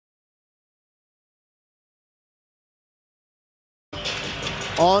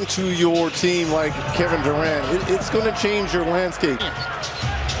onto your team like Kevin Durant, it's going to change your landscape.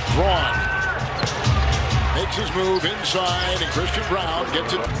 Braun makes his move inside, and Christian Braun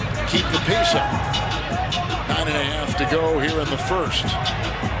gets it, keep the pace up. 9.5 to go here in the first.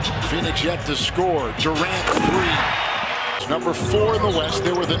 Phoenix yet to score. Durant 3. Number 4 in the West.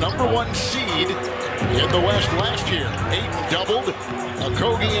 They were the number 1 seed in the West last year. Ayton doubled.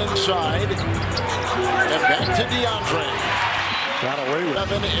 Okogie inside. And back to DeAndre. Got away with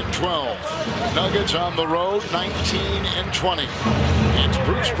 11 and 12. Nuggets on the road, 19 and 20. It's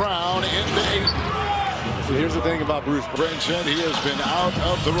Bruce Brown into Ayton. So here's the thing about Bruce. Brent said he has been out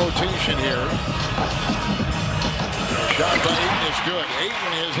of the rotation here. Shot by Ayton is good.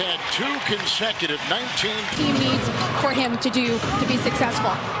 Ayton has had 2 consecutive 19. Team needs for him to do to be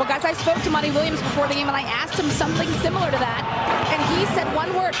successful. Well, guys, I spoke to Monty Williams before the game, and I asked him something similar to that, and he said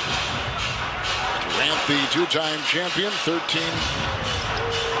one word. Durant, the 2-time champion,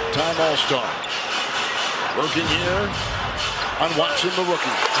 13-time All-Star. Working here on Watson, the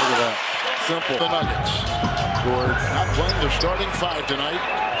rookie. Look at that. Simple. The Nuggets, who are not playing their starting 5 tonight.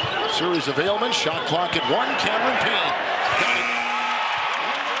 Series of ailments. Shot clock at 1. Cameron Payne.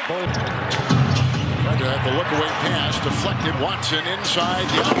 Tried to have the look-away pass. Deflected. Watson inside.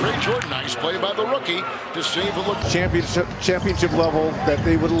 DeAndre Jordan. Nice play by the rookie to save a look. Championship level that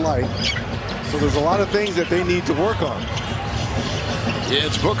they would like. So there's a lot of things that they need to work on.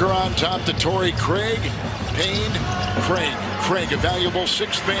 It's Booker on top to Torrey Craig. Payne. Craig, a valuable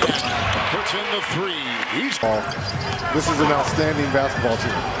 6th man. Puts in the 3. This is an outstanding basketball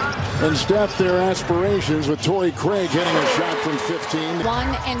team. And Steph, their aspirations with Torrey Craig hitting a shot from 15.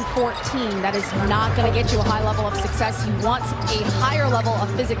 1 and 14. That is not going to get you a high level of success. He wants a higher level of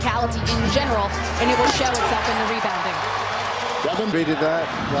physicality in general, and it will show itself in the rebounding. Devin baited that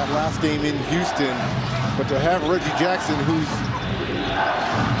last game in Houston, but to have Reggie Jackson, who's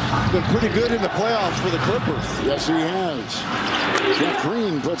been pretty good in the playoffs for the Clippers. Yes, he has. Jeff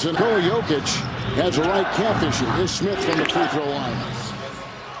Green puts in. Nikola Jokic has a right calf issue. Here's Smith from the free throw line.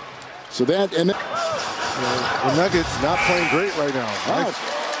 So that and the Nuggets not playing great right now. Nice.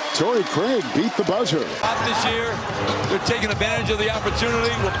 Torrey Craig beat the buzzer. This year, they're taking advantage of the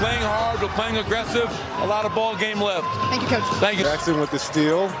opportunity. We're playing hard. We're playing aggressive. A lot of ball game left. Thank you, Coach. Thank you. Jackson with the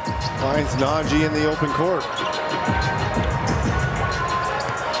steal. Finds Najee in the open court.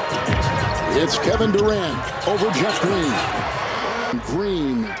 It's Kevin Durant over Jeff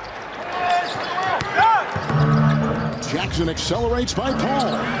Green. Jackson accelerates by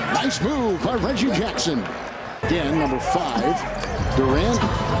Paul. Nice move by Reggie Jackson. Again, number 5, Durant.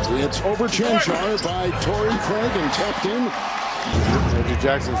 It's over Chanchar by Torrey Craig and tapped in. Reggie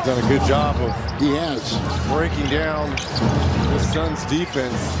Jackson's done a good job of breaking down the Suns'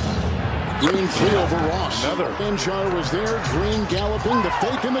 defense. Green 3 over Ross. Another. Chanchar was there. Green galloping, the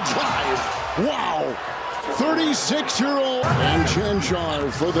fake and the drive. Wow! 36-year-old and Chanchar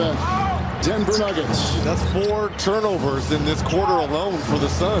for the Denver Nuggets. That's 4 turnovers in this quarter alone for the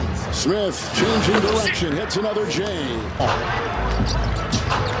Suns. Smith changing direction, hits another J.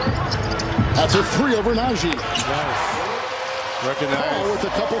 That's a 3 over Najee. Nice. Recognized. Paul with a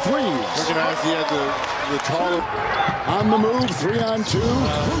couple threes. Recognized he had the taller. On the move, 3-on-2.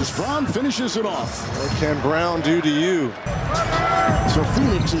 Bruce Brown finishes it off. What can Brown do to you? So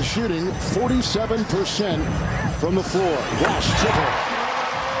Phoenix is shooting 47% from the floor. Ross triple.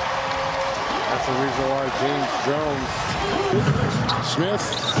 That's the reason why James Jones. Smith,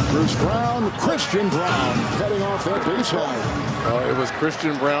 Bruce Brown, Christian Brown heading off that baseline. It was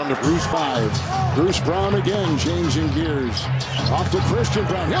Christian Brown to Bruce. 5. Bruce Brown again changing gears. Off to Christian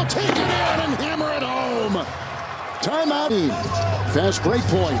Brown. He'll take it in and hammer it home. Timeout. Fast break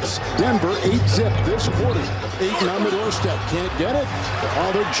points. Denver 8-zip this quarter. Ayton on the doorstep. Can't get it.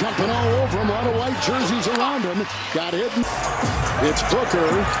 Oh, they're jumping all over him. A lot of white jerseys around him. Got hit. It's Booker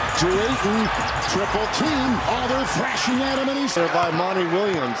to Ayton. Triple team. Oh, they're thrashing at him, and he's there by Monty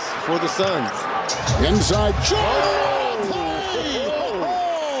Williams for the Suns. Inside.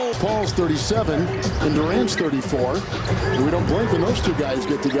 Paul's 37 and Durant's 34. And we don't blink when those 2 guys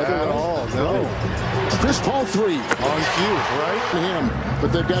get together at all. No. Chris Paul 3 on cue, right? Him,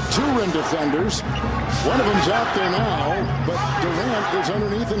 but they've got 2 rim defenders. One of them's out there now, but Durant is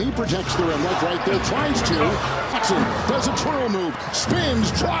underneath and he protects the rim. That's right there. Tries to. Jackson does a twirl move,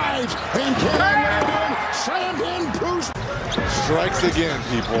 spins, drives, and can slammed in. Bruce strikes again,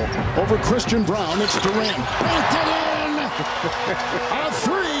 people. Over Christian Brown. It's Durant. Banked it in. A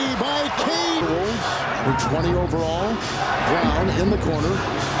 3 by Cade. For 20 overall. Brown in the corner.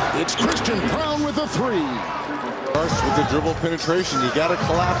 It's Christian Brown with a 3. First with the dribble penetration. You got to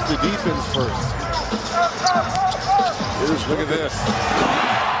collapse the defense first. Look at this.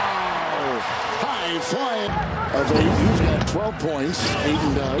 High flying of 8. He's got 12 points.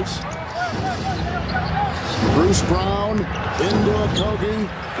 Aiden does. Bruce Brown into a Kogi.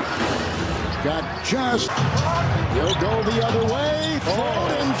 Got just. He'll go the other way.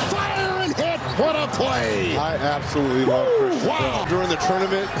 Float and fire and hit. What a play. I absolutely love Christian Brown. During the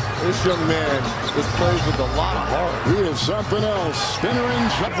tournament, this young man just plays with a lot of heart. He is something else. Spinner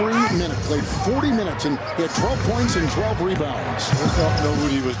in every minute. Played 40 minutes and he had 12 points and 12 rebounds. Bill Self knew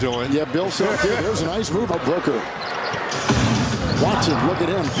what he was doing. Yeah, Bill Self did. There's a nice move by Booker. Watson, look at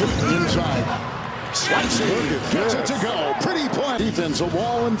him. Inside. Slicing. Gets it to go. Pretty play. Defense, a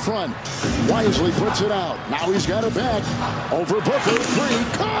wall in front. Wisely puts it out. Now he's got it back. Over Booker. Free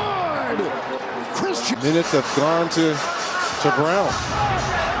card. Christian. Minutes have gone to Brown.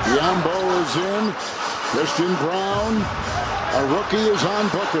 Biombo is in. Christian Brown. A rookie is on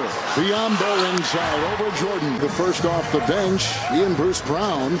Booker. Biombo inside over Jordan. The first off the bench. He and Bruce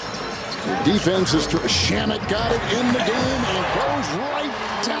Brown. The defense is. Shamet got it in the game and it goes right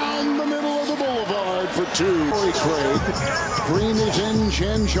down the middle of the boulevard for 2. Corey Craig. Green is in.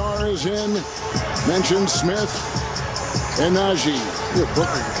 Chanchar is in. Mentioned Smith and Najee. Yeah,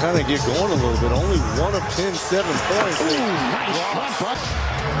 Booker can kind of get going a little bit. Only 1 of 10, 7 points. Ooh, nice shot.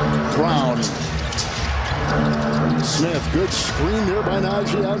 Brown. Smith, good screen there by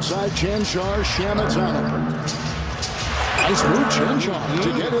Najee outside. Chanchar, Shamet's on him. Nice move, Chanchar,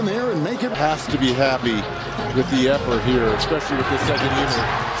 to get in there and make it. Has to be happy with the effort here, especially with the second unit.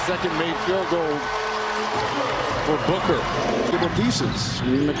 Second made field goal for Booker. Double pieces.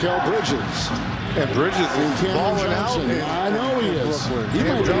 Mikal Bridges. And Bridges is balling out. I know he is. He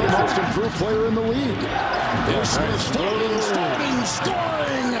might be the most improved player in the league. Here's Smith scoring.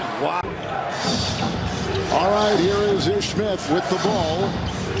 Wow. All right, here is Ish Smith with the ball.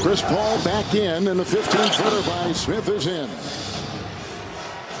 Chris Paul back in, and the 15-footer by Smith is in.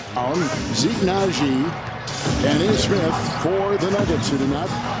 Zeke Najee and Ish Smith for the Nuggets, who do not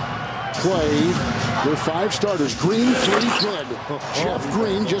play their 5 starters. Green, 3, good. Jeff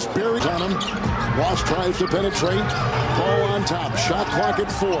Green just buried on him. Ross tries to penetrate. Paul on top. Shot clock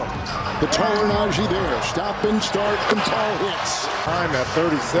at 4. The taller Najee there. Stop and start, and Paul hits. Time at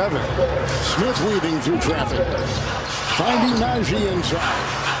 37. Smith weaving through traffic. Finding Najee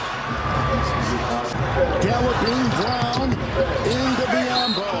inside. Galloping Brown into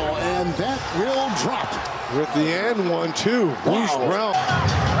Biombo, and that will drop. With the and 1-2. Bruce Brown.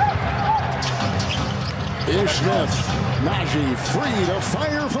 Ish Smith. Najee free to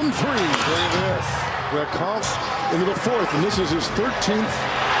fire from 3. Look at this. The comps Into the 4th, and this is his 13th.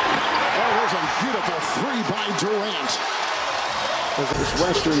 Oh, there's a beautiful 3 by Durant. This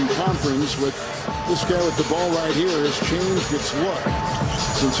Western Conference with this guy with the ball right here has changed its look.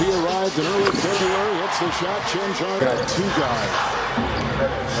 Since he arrived in early February, hits the shot, Chanchar. got 2 guys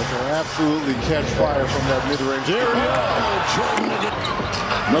that can absolutely catch fire from that mid-range area.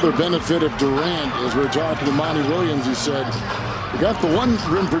 Another benefit of Durant, as we're talking to Monty Williams, he said, we got the 1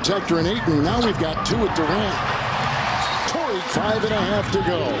 rim protector in Ayton, now we've got 2 at Durant. Torrey, 5.5 to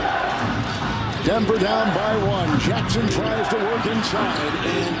go. Denver down by 1. Jackson tries to work inside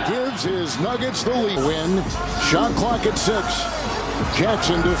and gives his Nuggets the lead. Win. Shot clock at 6.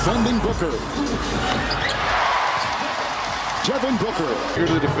 Jackson defending Booker. Devin Booker.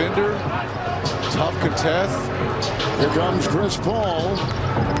 Here's the defender. Tough contest. Here comes Chris Paul.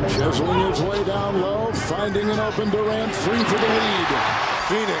 Chiseling his way down low. Finding an open Durant. 3 for the lead.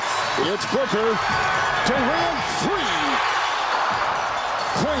 Phoenix. It's Booker. Durant 3.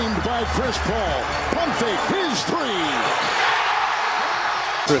 Claimed by Chris Paul. Pump fake, his 3.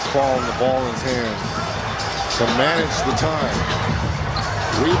 Chris Paul and the ball in his hand to manage the time.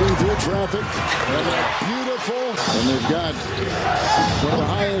 Weaving through traffic. And that beautiful. And they've got one of the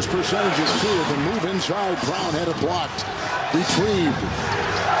highest percentages, too, of the move inside. Brown had it blocked. Retrieved.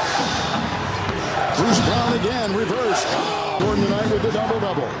 Bruce Brown again, reversed. Jordan tonight with the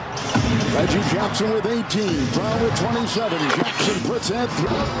double-double. Reggie Jackson with 18. Brown with 27. Jackson puts that through.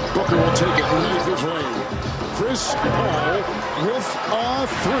 Booker will take it and knife his way. Chris Paul with a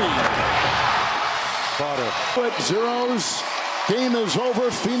 3. Zeros. Game is over.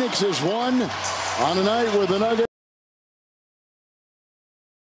 Phoenix has won on a night where the Nuggets.